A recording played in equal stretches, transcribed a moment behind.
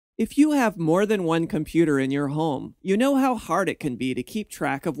If you have more than one computer in your home, you know how hard it can be to keep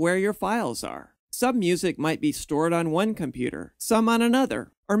track of where your files are. Some music might be stored on one computer, some on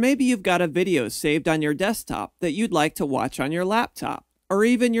another, or maybe you've got a video saved on your desktop that you'd like to watch on your laptop, or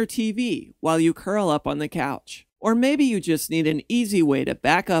even your TV while you curl up on the couch. Or maybe you just need an easy way to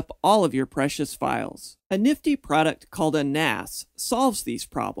back up all of your precious files. A nifty product called a NAS solves these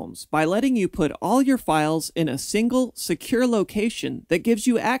problems by letting you put all your files in a single, secure location that gives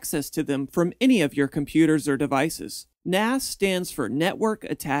you access to them from any of your computers or devices. NAS stands for Network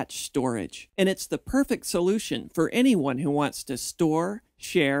Attached Storage, and it's the perfect solution for anyone who wants to store,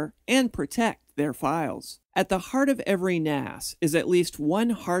 share, and protect their files. At the heart of every NAS is at least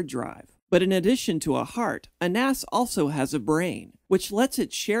one hard drive. But in addition to a heart, a NAS also has a brain, which lets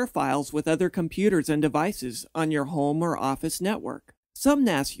it share files with other computers and devices on your home or office network. Some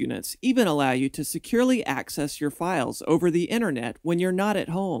NAS units even allow you to securely access your files over the internet when you're not at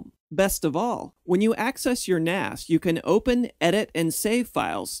home. Best of all, when you access your NAS, you can open, edit, and save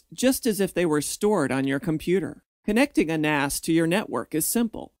files just as if they were stored on your computer. Connecting a NAS to your network is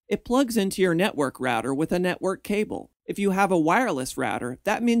simple. It plugs into your network router with a network cable. If you have a wireless router,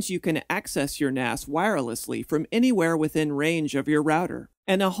 that means you can access your NAS wirelessly from anywhere within range of your router.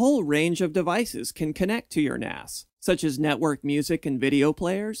 And a whole range of devices can connect to your NAS, such as network music and video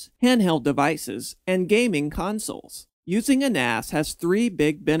players, handheld devices, and gaming consoles. Using a NAS has three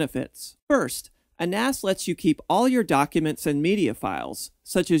big benefits. First, a NAS lets you keep all your documents and media files,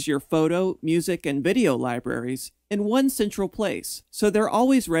 such as your photo, music, and video libraries, in one central place, so they're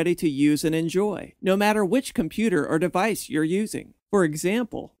always ready to use and enjoy, no matter which computer or device you're using. For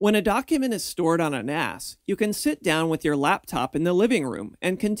example, when a document is stored on a NAS, you can sit down with your laptop in the living room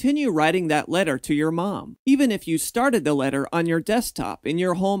and continue writing that letter to your mom, even if you started the letter on your desktop in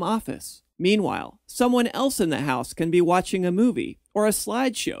your home office. Meanwhile, someone else in the house can be watching a movie or a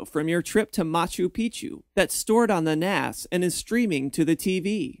slideshow from your trip to Machu Picchu that's stored on the NAS and is streaming to the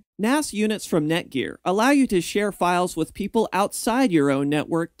TV. NAS units from Netgear allow you to share files with people outside your own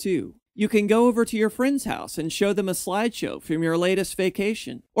network too. You can go over to your friend's house and show them a slideshow from your latest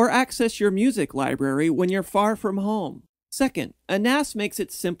vacation, or access your music library when you're far from home. Second, a NAS makes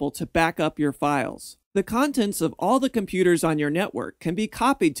it simple to back up your files. The contents of all the computers on your network can be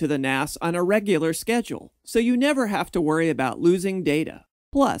copied to the NAS on a regular schedule, so you never have to worry about losing data.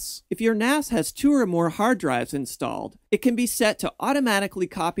 Plus, if your NAS has 2 or more hard drives installed, it can be set to automatically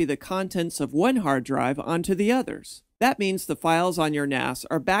copy the contents of one hard drive onto the others. That means the files on your NAS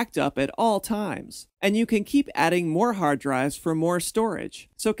are backed up at all times, and you can keep adding more hard drives for more storage.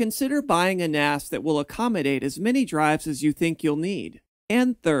 So consider buying a NAS that will accommodate as many drives as you think you'll need.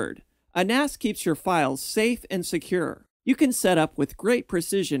 And third, a NAS keeps your files safe and secure. You can set up with great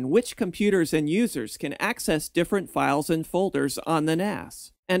precision which computers and users can access different files and folders on the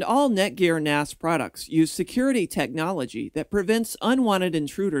NAS. And all Netgear NAS products use security technology that prevents unwanted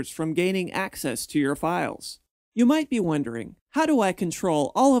intruders from gaining access to your files. You might be wondering, how do I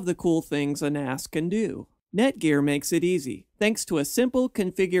control all of the cool things a NAS can do? Netgear makes it easy, thanks to a simple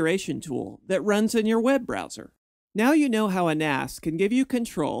configuration tool that runs in your web browser. Now you know how a NAS can give you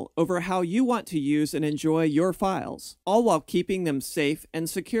control over how you want to use and enjoy your files, all while keeping them safe and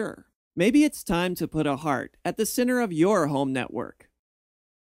secure. Maybe it's time to put a heart at the center of your home network.